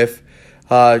mas with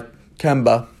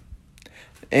Kemba.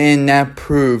 And that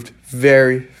proved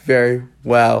very, very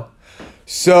well.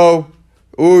 So,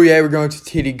 we're going to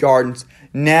TD Gardens.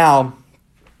 Now,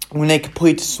 when they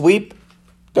complete the sweep,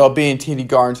 they'll be in TD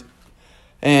Gardens.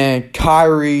 And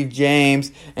Kyrie,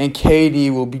 James, and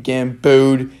KD will be getting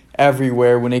booed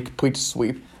everywhere when they complete the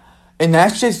sweep. And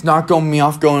that's just not going me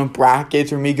off going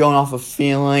brackets or me going off of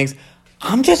feelings.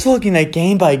 I'm just looking at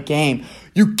game by game.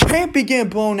 You can't be getting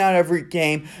blown out every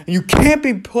game. And you can't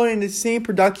be putting the same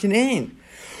production in.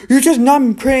 You're just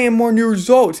not creating more new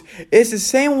results. It's the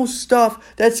same old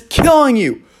stuff that's killing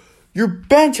you. Your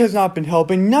bench has not been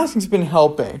helping. Nothing's been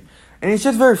helping. And it's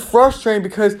just very frustrating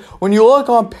because when you look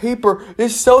on paper,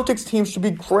 this Celtics team should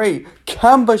be great.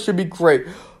 Kemba should be great.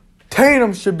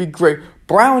 Tatum should be great.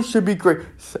 Brown should be great.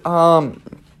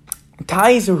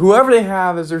 Tyson, whoever they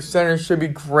have as their center, should be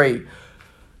great.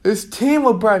 This team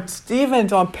with Brad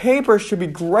Stevens on paper should be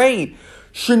great.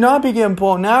 Should not be getting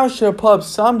blown out. Should have put up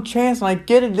some chance. And I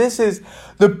get it. This is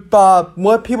the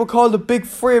what people call the big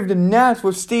three of the Nets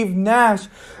with Steve Nash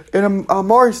and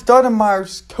Amari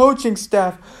Stoudemire's coaching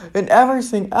staff and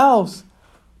everything else.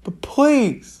 But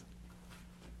please,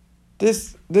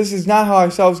 this is not how I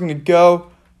thought it was going to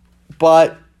go.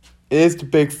 But it is the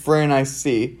big three, and I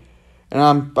see. And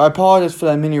I apologize for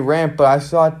that mini rant, but I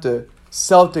thought the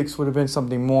Celtics would have been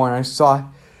something more, and I thought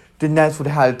the Nets would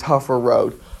have had a tougher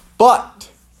road. But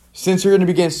since you're going to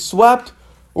be getting swept,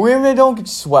 or even if they don't get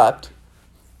swept,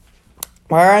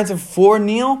 whereas in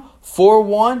 4-0,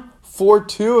 4-1,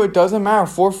 4-2, it doesn't matter,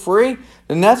 4-3,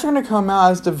 the Nets are going to come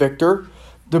out as the victor,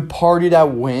 the party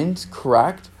that wins,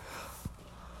 correct?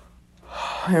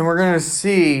 And we're going to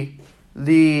see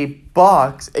the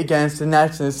Bucks against the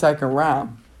Nets in the second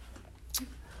round.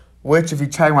 Which, if you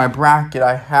check my bracket,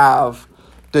 I have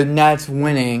the Nets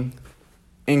winning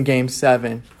in Game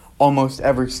 7 almost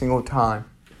every single time.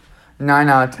 9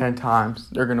 out of 10 times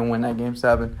they're going to win that Game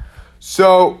 7.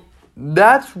 So,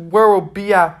 that's where we'll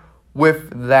be at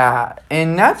with that.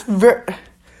 And that's many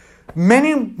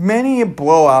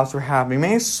blowouts are happening.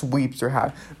 Many sweeps are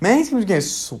happening. Many teams get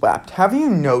swept. Have you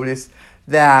noticed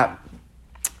that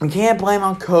you can't blame it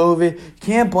on COVID? You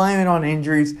can't blame it on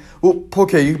injuries. Well,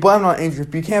 okay, you blame it on injuries,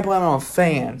 but you can't blame it on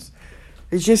fans.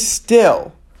 It's just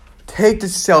still, take the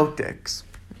Celtics.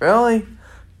 Really?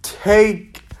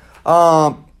 Take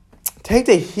the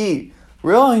Heat.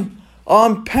 Really?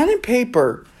 On pen and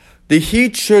paper, the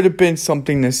Heat should have been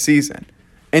something this season.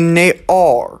 And they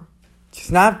are. It's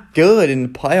not good in the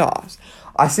playoffs.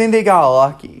 I think they got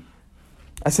lucky.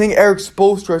 I think Eric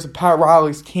Spoelstra's and Pat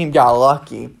Riley's team got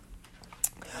lucky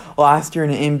last year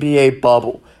in the NBA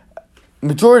bubble.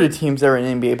 Majority of teams that are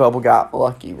in the NBA bubble got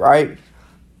lucky, right?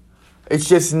 It's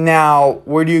just now,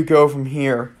 where do you go from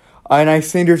here? And I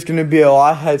think there's going to be a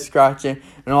lot of head scratching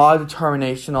and a lot of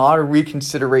determination, a lot of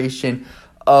reconsideration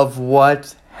of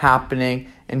what's happening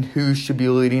and who should be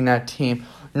leading that team.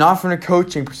 Not from the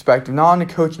coaching perspective, not on the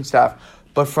coaching staff,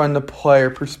 but from the player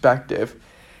perspective.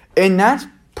 And that's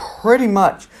pretty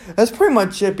much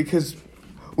it, because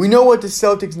we know what the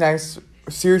Celtics next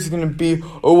series is going to be,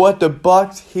 or what the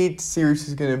Bucks Heat series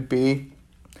is going to be.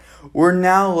 We're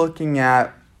now looking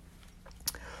at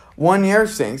one year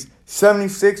things,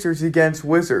 76ers against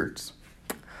Wizards.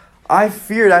 I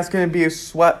fear that's going to be a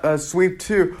sweep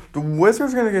too. The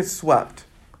Wizards are going to get swept,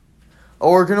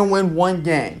 or we're going to win one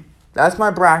game. That's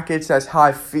my brackets. That's how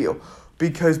I feel.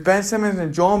 Because Ben Simmons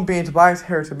and Joel Embiid and Tobias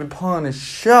Harris have been putting on a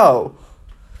show,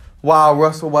 while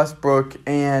Russell Westbrook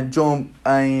and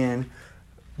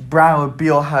Bradley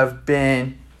Beal have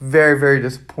been very, very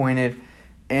disappointed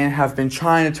and have been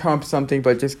trying to turn up something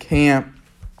but just can't.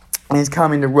 And it's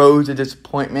coming to roads of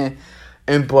disappointment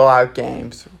and blowout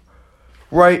games.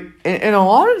 Right? And a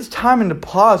lot of this time in the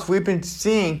playoffs, we've been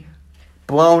seeing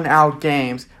blown out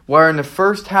games. Where in the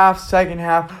first half, second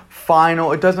half,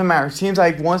 final, it doesn't matter. It seems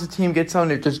like once a team gets on,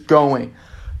 they're just going.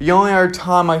 The only other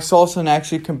time I saw something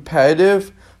actually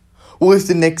competitive was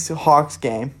the Knicks-Hawks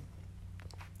game.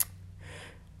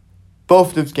 Both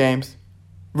of those games,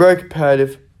 very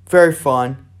competitive, very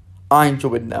fun. I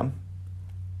enjoyed them.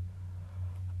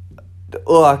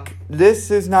 Look,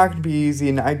 this is not going to be easy,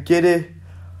 and I get it.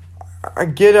 I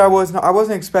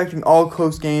wasn't expecting all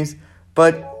close games,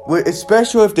 but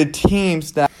especially with the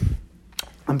teams that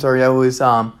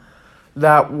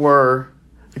were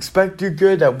expected to do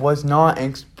good, that was not,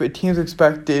 and teams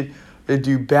expected to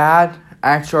do bad,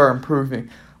 actually are improving.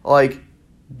 Like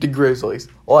the Grizzlies,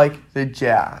 like the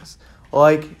Jazz,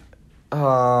 like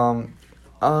who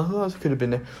else could have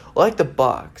been there? Like the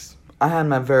Bucks. I had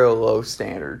my very low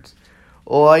standards.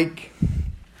 Like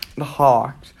the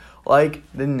Hawks, like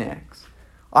the Knicks.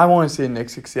 I want to see the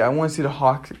Knicks succeed. I want to see the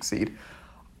Hawks succeed.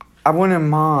 I wouldn't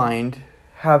mind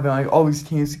having like all these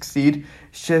teams succeed.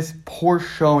 It's just poor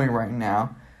showing right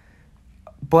now.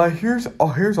 But here's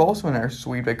also another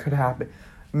sweep that could happen.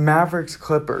 Mavericks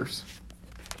Clippers.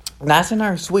 That's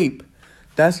another sweep.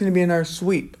 That's going to be another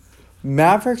sweep.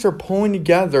 Mavericks are pulling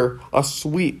together a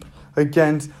sweep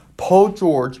against Paul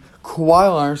George,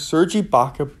 Kawhi Leonard, Serge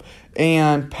Ibaka,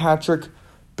 and Patrick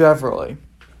Beverley.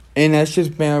 And that's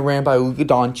just been ran by Luka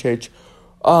Doncic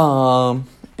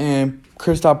and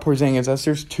Kristaps Porzingis. That's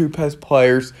there's two best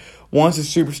players. One's a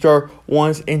superstar,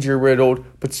 one's injury-riddled,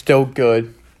 but still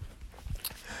good.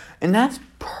 And that's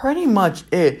pretty much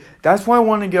it. That's what I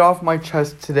want to get off my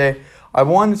chest today. I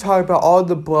wanted to talk about all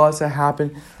the blowouts that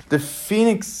happened. The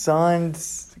Phoenix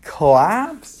Suns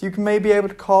collapse, you can maybe be able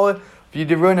to call it. If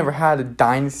you really never had a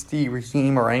dynasty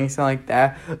regime or anything like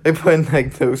that, they put in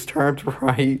like those terms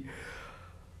right.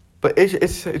 But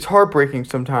it's heartbreaking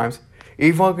sometimes.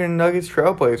 Even looking at Nuggets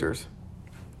Trailblazers.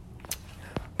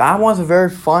 That was a very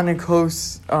fun and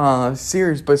close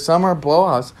series, but some are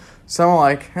blowouts. Some are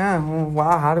like,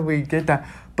 wow, how did we get that?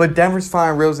 But Denver's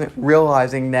finally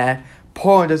realizing that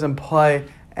Portland doesn't play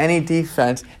any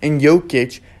defense, and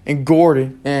Jokic and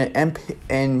Gordon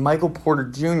and Michael Porter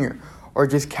Jr. are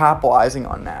just capitalizing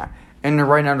on that. And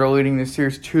right now they're leading the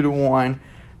series 2-1,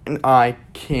 and I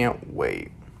can't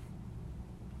wait.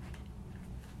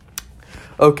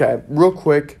 Okay, real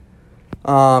quick,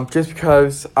 just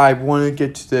because I want to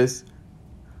get to this.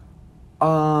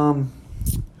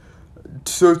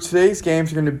 So today's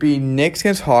games are going to be Knicks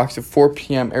against Hawks at 4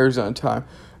 p.m. Arizona time.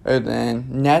 And then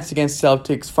Nets against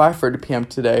Celtics, 5:30 p.m.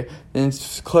 today. Then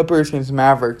Clippers against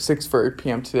Mavericks, 6:30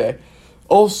 p.m. today.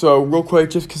 Also, real quick,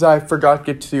 just because I forgot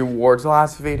to get to the awards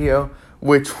last video,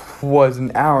 which was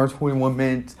an hour and 21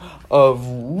 minutes of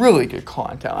really good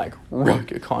content,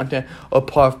 of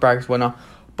playoff brackets and whatnot.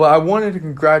 But I wanted to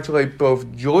congratulate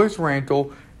both Julius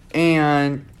Randle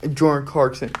and Jordan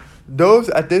Clarkson. those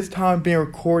at this time being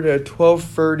recorded at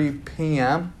 12:30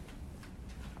 p.m.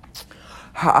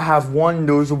 Have won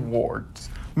those awards.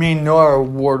 Meaning no other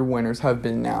award winners have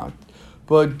been announced.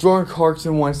 But Jordan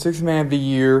Clarkson won Sixth Man of the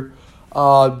Year.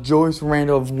 Julius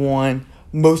Randle won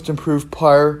Most Improved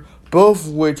Player, both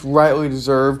of which rightly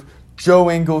deserved. Joe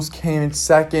Ingles came in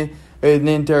second, and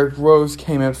then Derrick Rose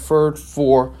came in third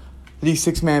for the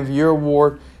Sixth Man of the Year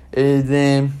award. And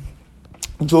then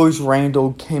Julius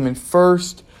Randle came in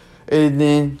first, and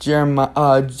then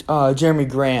Jeremiah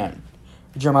Grant,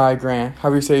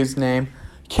 however you say his name,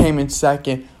 came in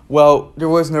second. Well, there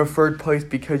was no third place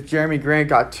because Jeremy Grant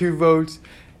got 2 votes,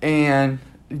 and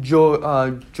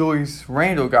Julius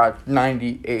Randle got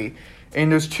 98.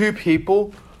 And there's 2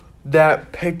 people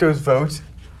that picked those votes.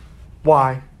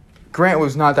 Why? Grant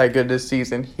was not that good this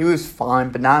season. He was fine,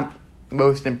 but not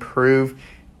most improved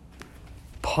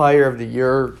player of the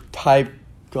year type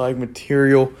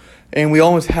material. And we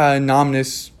almost had a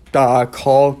anonymous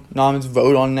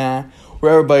vote on that,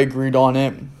 where everybody agreed on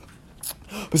it.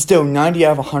 But still, 90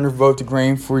 out of 100 votes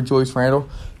agreeing for Julius Randle.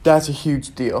 That's a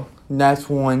huge deal. And that's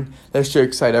one that should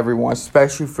excite everyone,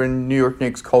 especially for the New York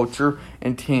Knicks culture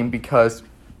and team, because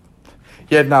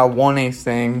he had not won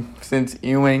anything since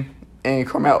Ewing and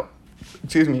Carmelo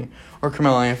Anthony.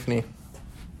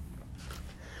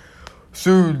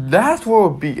 So that's where we'll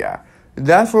be at.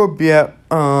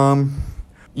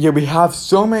 We have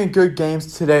so many good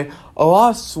games today. A lot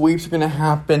of sweeps are going to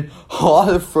happen. A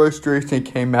lot of frustration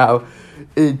came out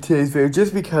in today's video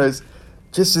just because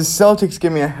the Celtics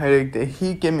give me a headache, the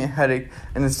Heat give me a headache,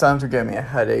 and the Suns are giving me a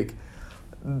headache.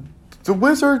 The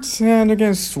Wizards, they're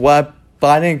getting swept, but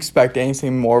I didn't expect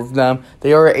anything more of them.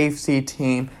 They are an 8th seed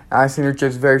team, and I think they're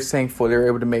just very thankful they were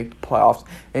able to make the playoffs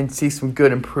and see some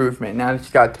good improvement. Now that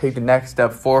you got to take the next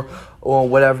step forward, or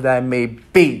whatever that may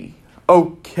be.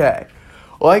 Okay.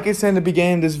 Like I said in the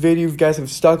beginning of this video, if you guys have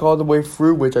stuck all the way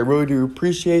through, which I really do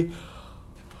appreciate,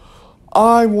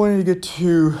 I wanted to get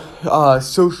to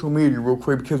social media real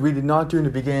quick because we did not do it in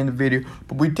the beginning of the video,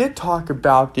 but we did talk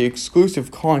about the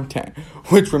exclusive content,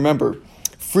 which remember,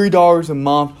 $3 a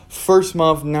month, first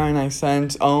month 99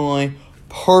 cents only,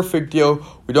 perfect deal.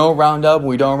 We don't round up,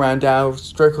 we don't round down,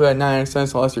 strictly at 99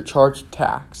 cents unless you're charged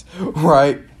tax,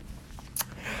 right?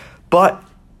 But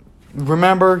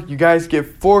remember, you guys get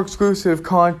 4 exclusive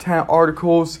content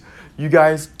articles, you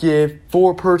guys get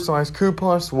 4 personalized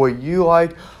coupons, what you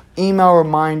like, email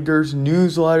reminders,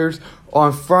 newsletters.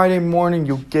 On Friday morning,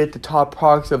 you'll get the top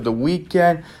products of the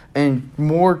weekend and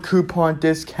more coupon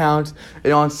discounts.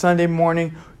 And on Sunday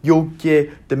morning, you'll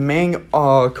get the main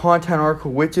content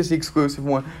article, which is the exclusive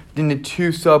one, then the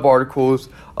 2 sub-articles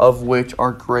of which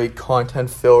are great content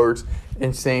fillers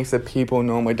and things that people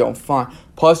normally don't find.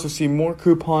 Plus, you'll see more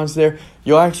coupons there.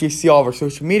 You'll actually see all of our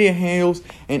social media handles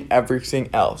and everything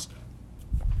else.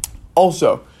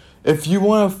 Also, if you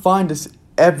want to find us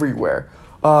everywhere,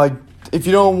 if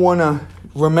you don't want to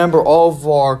remember all of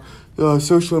our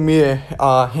social media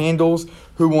handles,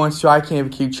 who wants to? I can't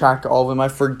even keep track of all of them. I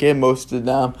forget most of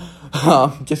them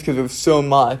just because there's so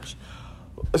much.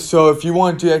 So if you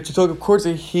want to do that, just look up Courts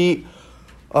of Heat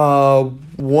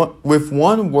with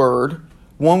one word,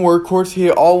 Courts of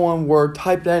Heat, all one word.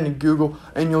 Type that into Google,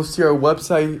 and you'll see our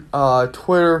website,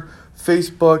 Twitter,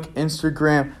 Facebook,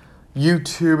 Instagram,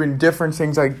 YouTube, and different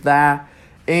things like that.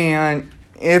 And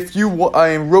if you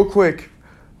real quick,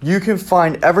 you can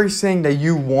find everything that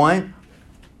you want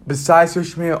besides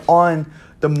social media on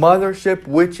the mothership,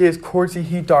 which is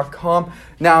courtsofheat.com.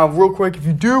 Now, real quick, if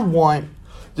you do want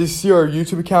to see our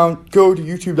YouTube account, go to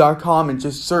youtube.com and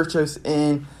just search us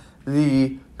in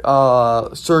the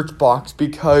search box,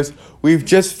 because we've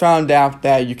just found out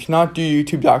that you cannot do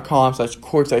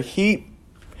youtube.com/courtsofheat.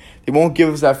 They won't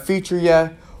give us that feature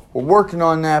yet. We're working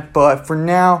on that, but for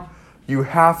now, you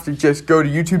have to just go to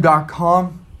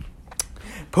youtube.com,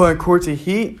 put in Courts of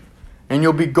Heat, and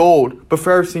you'll be gold. But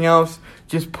for everything else,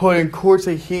 just put in Courts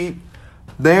of Heat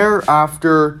there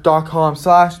after .com/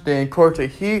 then Courts of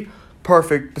Heat.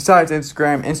 Perfect. Besides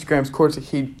Instagram's Courts of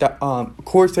Heat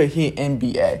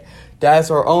NBA. That's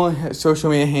our own social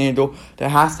media handle that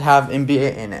has to have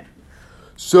NBA in it.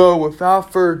 So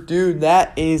without further ado,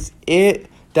 that is it.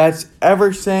 That's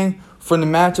everything from the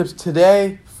matchups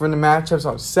today, from the matchups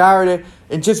on Saturday,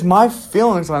 and just my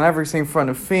feelings on everything from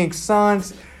the Phoenix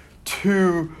Suns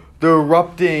to the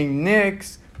erupting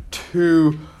Knicks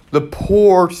to the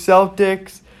poor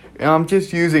Celtics. And I'm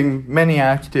just using many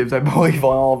adjectives, I believe,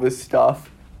 on all this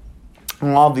stuff, on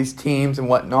all these teams and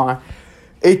whatnot.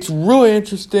 It's really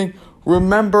interesting.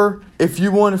 Remember, if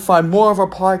you want to find more of our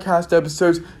podcast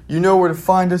episodes, you know where to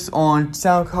find us on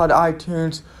SoundCloud,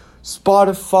 iTunes,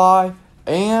 Spotify,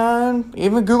 and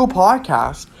even Google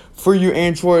Podcasts for you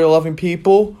Android-loving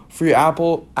people, for you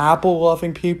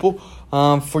Apple-loving people,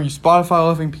 for you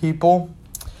Spotify-loving people.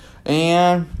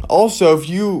 And also, if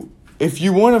you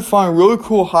want to find really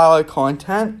cool highlight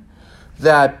content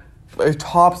that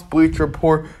tops Bleacher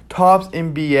Report, tops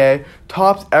NBA,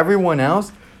 tops everyone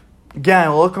else,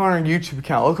 again, look on our YouTube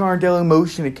account, look on our Daily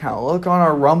Motion account, look on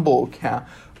our Rumble account,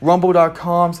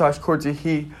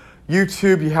 rumble.com/courtsofheat.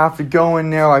 YouTube, you have to go in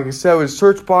there, like I said, with a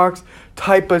search box,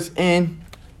 type us in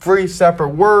 3 separate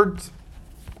words,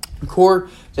 court,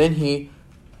 then heat,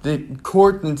 the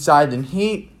court inside, then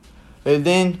heat. And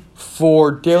then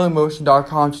for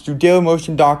dailymotion.com, just do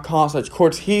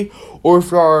dailymotion.com/courtsheat. Or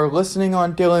if you are listening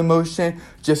on Dailymotion,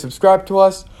 just subscribe to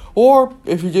us. Or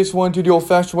if you just want to do the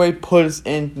old-fashioned way, put us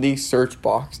in the search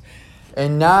box.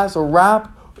 And that's a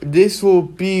wrap. This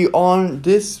video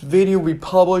will be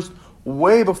published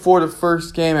way before the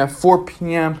first game at 4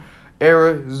 p.m.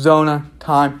 Arizona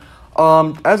time.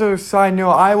 As a side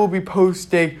note, I will be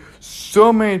posting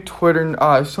so many Twitter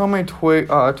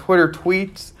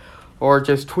tweets, or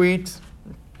just tweets,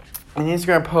 and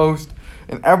Instagram posts,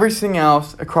 and everything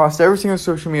else across every single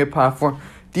social media platform,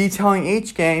 detailing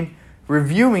each game,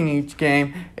 reviewing each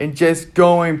game, and just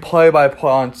going play by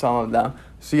play on some of them.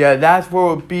 So yeah, that's where it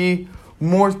will be.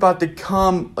 More is about to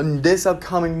come on this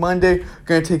upcoming Monday.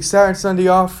 Gonna take Saturday and Sunday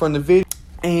off from the video,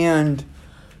 and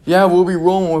yeah, we'll be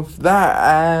rolling with that.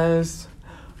 As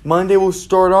Monday will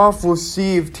start off, we'll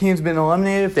see if teams been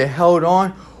eliminated, if they held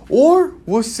on, or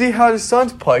we'll see how the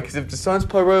Suns play. Because if the Suns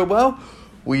play really well,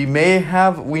 we may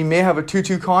have a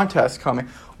 2-2 contest coming,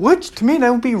 which to me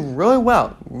that would be really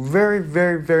well, very,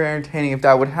 very, very entertaining if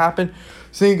that would happen.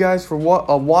 Thank you guys for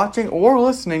watching or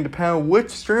listening, depending on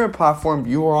which streaming platform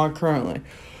you are on currently.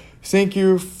 Thank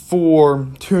you for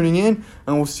tuning in,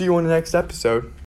 and we'll see you on the next episode.